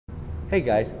Hey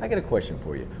guys, I got a question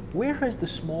for you. Where has the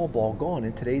small ball gone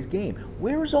in today's game?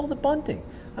 Where is all the bunting?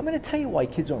 I'm going to tell you why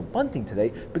kids aren't bunting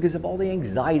today, because of all the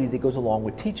anxiety that goes along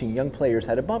with teaching young players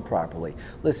how to bunt properly.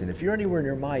 Listen, if you're anywhere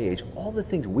near my age, all the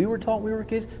things we were taught when we were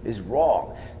kids is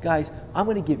wrong. Guys, I'm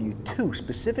going to give you 2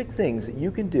 specific things that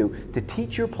you can do to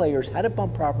teach your players how to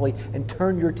bunt properly and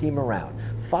turn your team around.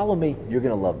 Follow me, you're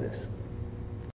going to love this.